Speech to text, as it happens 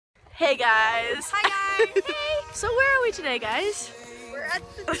Hey guys! Hi guys! Hey! So where are we today, guys? We're at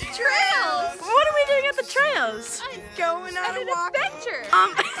the trails! What are we doing at the trails? Going on a walk. Adventure!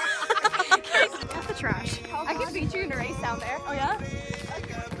 At the trash. I can beat you in a race down there. Oh yeah?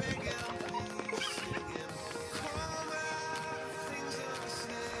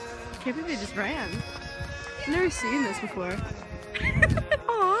 Can't believe they just ran. I've never seen this before.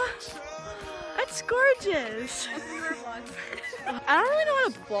 Aw, that's gorgeous. I don't really know how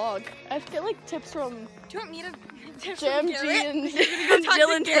to vlog. I get like tips from Do you want me to Jam G and talk Jill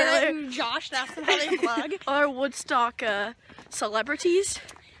to and Garrett Taylor. and Josh and ask them how they vlog? Or Woodstock celebrities.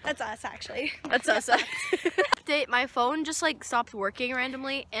 That's us actually. That's us. My phone just like stopped working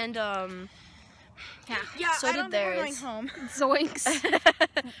randomly, and Yeah, so I did don't think we're going theirs. home.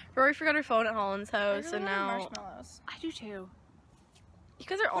 Zoinks. Rory forgot her phone at Holland's I house, really and want now marshmallows. I do too. you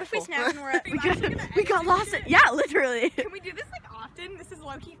guys are What if we awful. snap and we're at we got lost. Yeah, literally. Can we do this like often? This is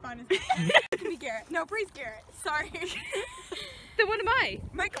low-key fun. Can be Garrett. No, praise Garrett. Sorry. Then what am I?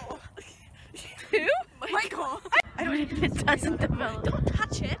 Michael. Who? Michael. I don't even if it doesn't develop. Don't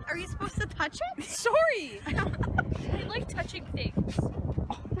touch it. Are you supposed to touch it? Sorry. I like touching things.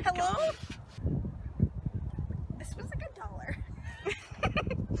 Hello? This was like $1.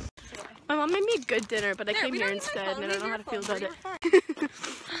 My mom made me a good dinner, but I There, came we here don't need my instead, phone. and I don't know how Use to feel your about it. phone, buddy. We're fine.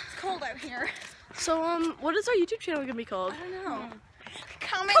 It's cold out here. So, what is our YouTube channel gonna be called? I don't know.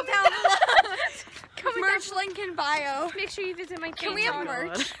 Comment down below. Merch link in bio. Make sure you visit my Can we have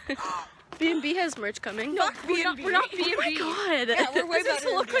merch? B&B has merch coming. Fuck We're not Oh my B&B. god. Yeah, we're way Does better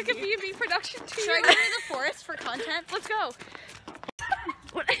this look than like a B&B. B&B production to Should you? I go to the forest for content? Let's go.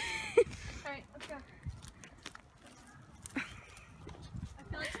 What? Alright, let's go. I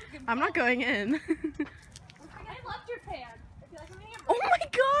feel like we're good. I'm not going in. I loved your pan. I feel like I'm gonna get Oh my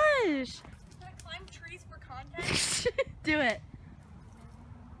gosh. Should I climb trees for content? Do it.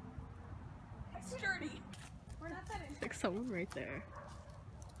 I'm sturdy. We're not that into Like someone right there.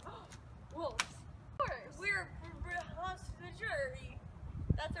 wolves. We're sturdy.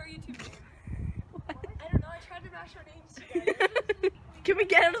 That's our YouTube name. I don't know. I tried to mash our names together. Can we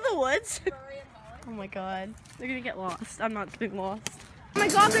get out of the woods? Rory and Molly. Oh my god. They're gonna get lost. I'm not getting lost. Oh my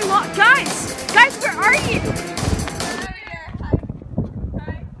god, they're lost. Guys! Guys, where are you? Over here. Hi.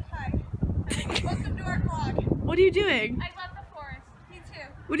 Hi. Hi. Welcome to our vlog. What are you doing? I love the forest. Me too.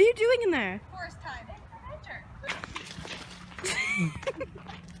 What are you doing in there? Forest time. Adventure.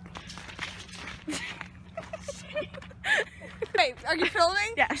 Wait, are you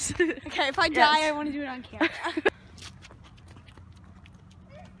filming? Yes. Okay, if I Yes. die, I want to do it on camera.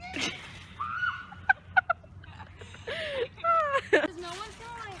 Because no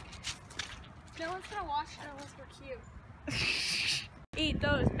one's gonna watch it unless we're cute. Eat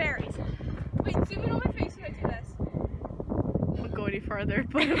those berries. Wait, zoom in on my face when I do this. Won't go any farther,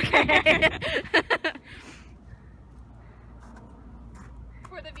 but okay.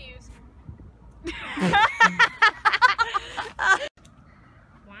 For the views.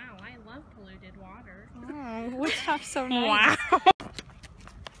 Wow, I love polluted water. Oh, Woodstock's so nice. Wow.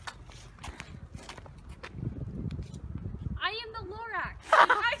 I am the Lorax.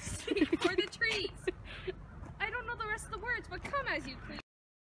 I speak for the trees. I don't know the rest of the words, but come as you please.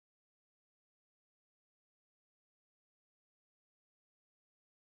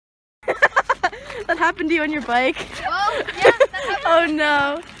 That happened to you on your bike? Well, yeah, that happened. Oh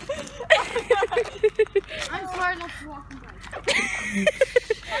no. I'm smart enough to walk and bike.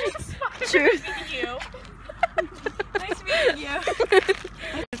 Truth. you. Nice meeting you.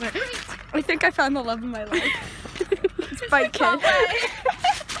 I think I found the love of my life. It's bike kid.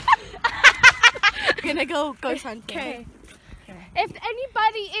 We're gonna go hunting. Okay. If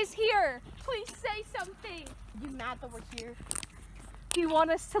anybody is here, please say something. You mad that we're here? Do you want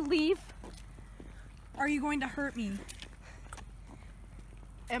us to leave? Are you going to hurt me?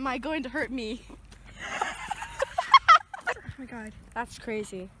 Am I going to hurt me? Oh my god. That's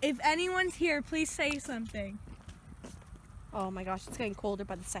crazy. If anyone's here, please say something. Oh my gosh, it's getting colder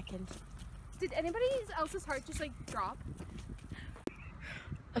by the second. Did anybody else's heart just like drop?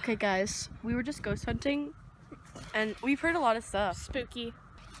 Okay guys, we were just ghost hunting and we've heard a lot of stuff. Spooky.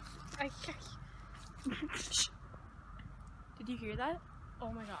 Did you hear that?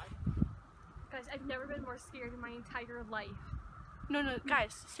 Oh my god. Guys, I've never been more scared in my entire life. No,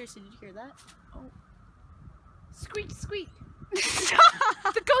 guys, seriously, did you hear that? Squeak, squeak.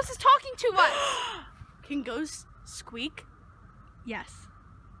 The ghost is talking to us. Can ghosts squeak? Yes.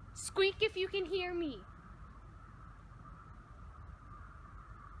 Squeak if you can hear me.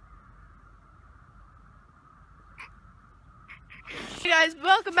 Hey guys,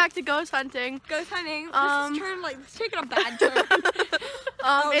 welcome back to Ghost Hunting. Ghost hunting. Um, This is turned like, it's taking a bad turn.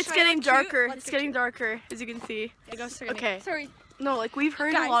 It's should I getting look cute? darker. Let's It's look getting darker, as you can see. Yeah, go straight. Okay. Sorry. No, like we've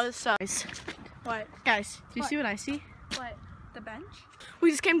heard Guys. a lot of stuff. What? Guys, do you What? see what I see? What? The bench? We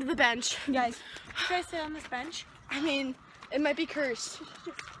just came to the bench. Guys, should I sit on this bench? I mean, it might be cursed.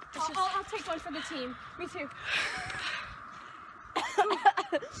 I'll take one for the team. Me too.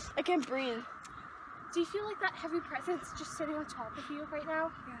 I can't breathe. Do you feel like that heavy presence just sitting on top of you right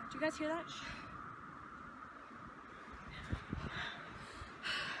now? Yeah. Do you guys hear that?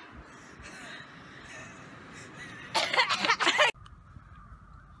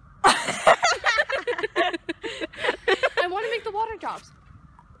 I want to make the water drops.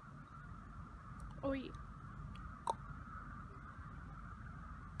 Oh, yeah.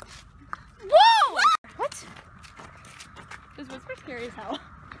 Whoa! What? This whisper scary as hell.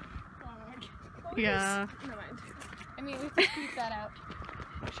 Yeah. Never mind. I mean, we have to keep that out.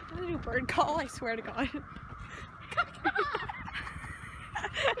 Should I do bird call? I swear to God. You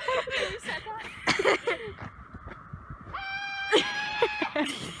said that?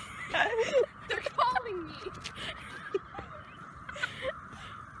 They're calling me.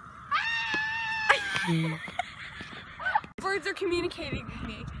 Birds are communicating with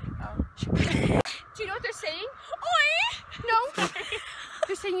me. Do you know what they're saying? Oi! No.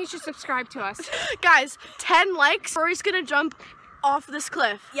 They're saying you should subscribe to us. Guys, 10 likes. Rory's gonna jump off this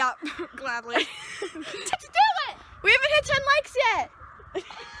cliff. Yeah, gladly. Let's do it! We haven't hit 10 likes yet.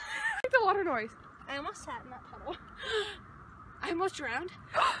 Make the water noise. I almost sat in that puddle. I almost drowned.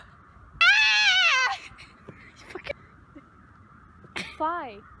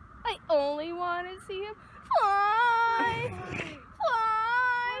 Fly. I only want to see him fly.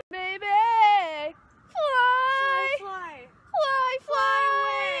 Fly, baby. Fly. Fly. Fly, fly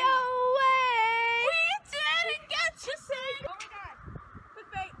away. We didn't get to say. Oh my God. Quick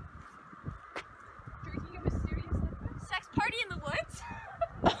bait. Drinking a mysterious liquid. Sex party in the woods?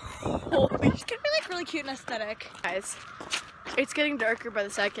 Holy shit. It's gonna be like really cute and aesthetic. Guys, it's getting darker by the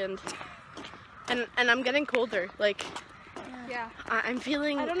second. And I'm getting colder. Like, Yeah. I'm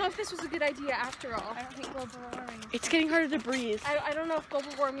feeling I don't know if this was a good idea after all. I don't think global warming. it's getting harder to breathe. I don't know if global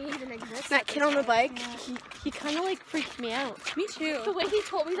warming even exists. That at kid this on the point. bike, he kind of like freaked me out. Me too. The way he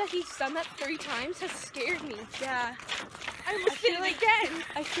told me that he's done that 3 times has scared me. Yeah. I almost did it again.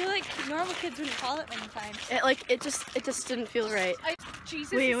 I feel like normal kids wouldn't fall it many times. It just didn't feel right.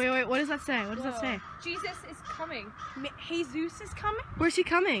 Jesus. Wait. What does that say? What does that Whoa. say? Jesus is coming. Jesus is coming? Where's he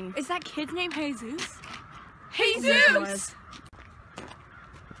coming? Is that kid's name Jesus? Jesus!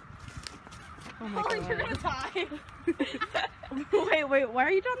 Oh my Oh, you're God. gonna die. Wait, why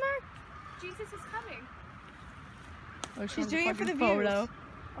are you down there? Jesus is coming. Oh, She's doing it for the photo.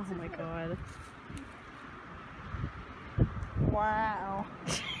 Oh my God. Wow.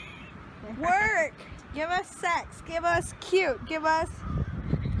 Work! Give us sex. Give us cute. Give us.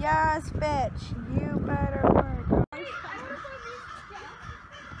 Yes, bitch. You better work.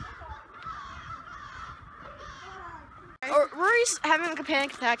 Rory's having like a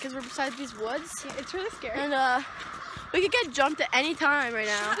panic attack because we're beside these woods. It's really scary. And we could get jumped at any time right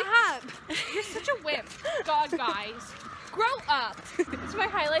now. Stop. You're such a wimp. God, guys. Grow up. Is my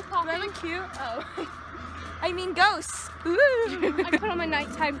highlight popping? Really cute. Oh. I mean ghosts. Ooh. I put on my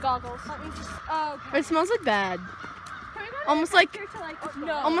nighttime goggles. Let me just. Oh. It smells like bad. Can we go Almost back like- here to, like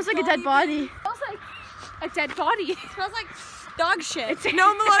no. Almost like a don't dead even- body. It smells like a dead body. Smells like dog shit.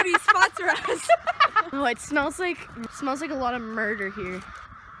 No Melody sponsor us. Oh, it smells like a lot of murder here.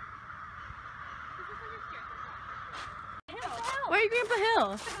 Why are you going up a hill?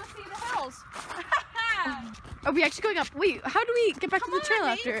 Go see the hills. Are we actually going up? Wait, how do we get back Come to the trail on,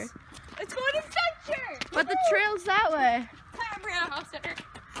 after? mates. Let's go on adventure. But the trail's that way. Brianna.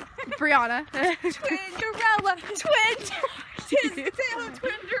 Brianna. Twinderella.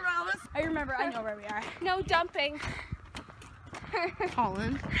 Twinderellas. I remember. I know where we are. No dumping.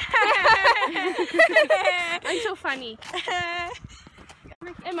 Colin. I'm so funny.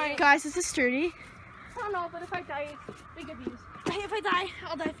 Am I? Guys, is this sturdy? I don't know, but if I die, it's big abuse. If I die,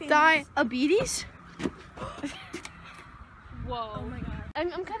 I'll die famous. Diabetes? Whoa. Oh my God. I'm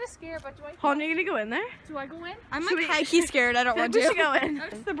kind of scared, but do I? Colin, are you gonna go in there? Do I go in? I'm Should like we- high-key scared. I don't want We to. should go in.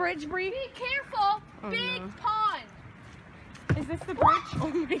 It's the bridge, Bree. Be careful. Oh, Big no. pond. Is this the bridge? Oh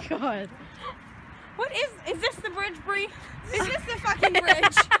my God. What is this the bridge, Bree? Is this the fucking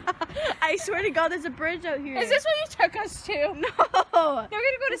bridge? I swear to God, there's a bridge out here. Is this what you took us to? No. Now we're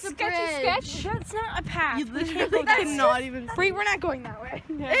gonna go to It's a Sketchy bridge. Sketch. That's not a path. You We can't literally go that way. cannot even. Bree, we're not going that way.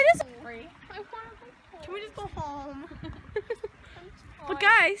 It is. Bree. I wanna go Can we just go home? But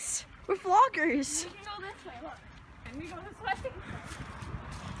guys, we're vloggers. We can go this way. Look. Can we go this way?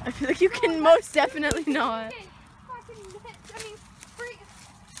 I feel like you can most definitely not. I mean,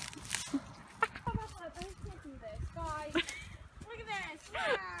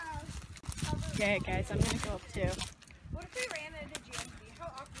 Okay, guys, I'm gonna go up too. What if we ran into GMC? How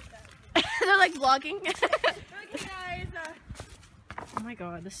awkward would that be? They're like vlogging. Okay, guys. Oh my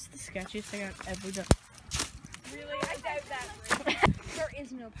god, this is the sketchiest thing I've ever done. Really, I doubt that. There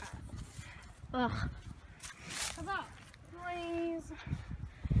is no path. Ugh. Huzzah. Please.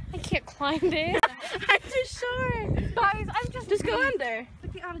 I can't climb this. I'm too short. Guys, I'm Just go under.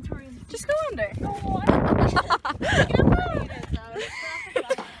 Like the auditorium. Just go under. Oh,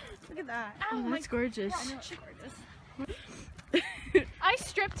 Look at that. Oh, that's gorgeous. I know it's gorgeous. I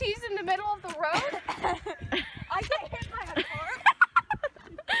striptease in the middle of the road. I get hit by a car.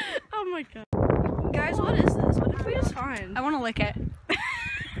 Oh my god. Guys, what is this? What did we just find? I want to lick it.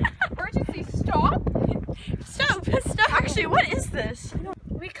 Emergency stop. Stop! Stop! Actually, what is this?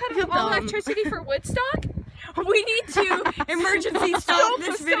 We cut You're off all dumb. electricity for Woodstock. We need to emergency stop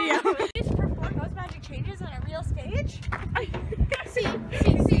this Stop. video. Just perform those magic changes on a real stage. See.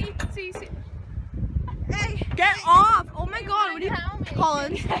 Hey, Get off! Oh my god, what are you... Helmet.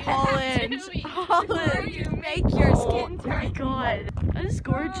 Holland. Holland. Before Holland. you make your Oh skin my turn. god. That is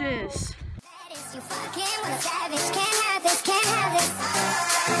gorgeous. You fucking with a savage, can't have this, can't have this.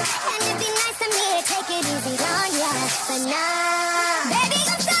 And it'd be nice of me to take it easy on ya, but nah.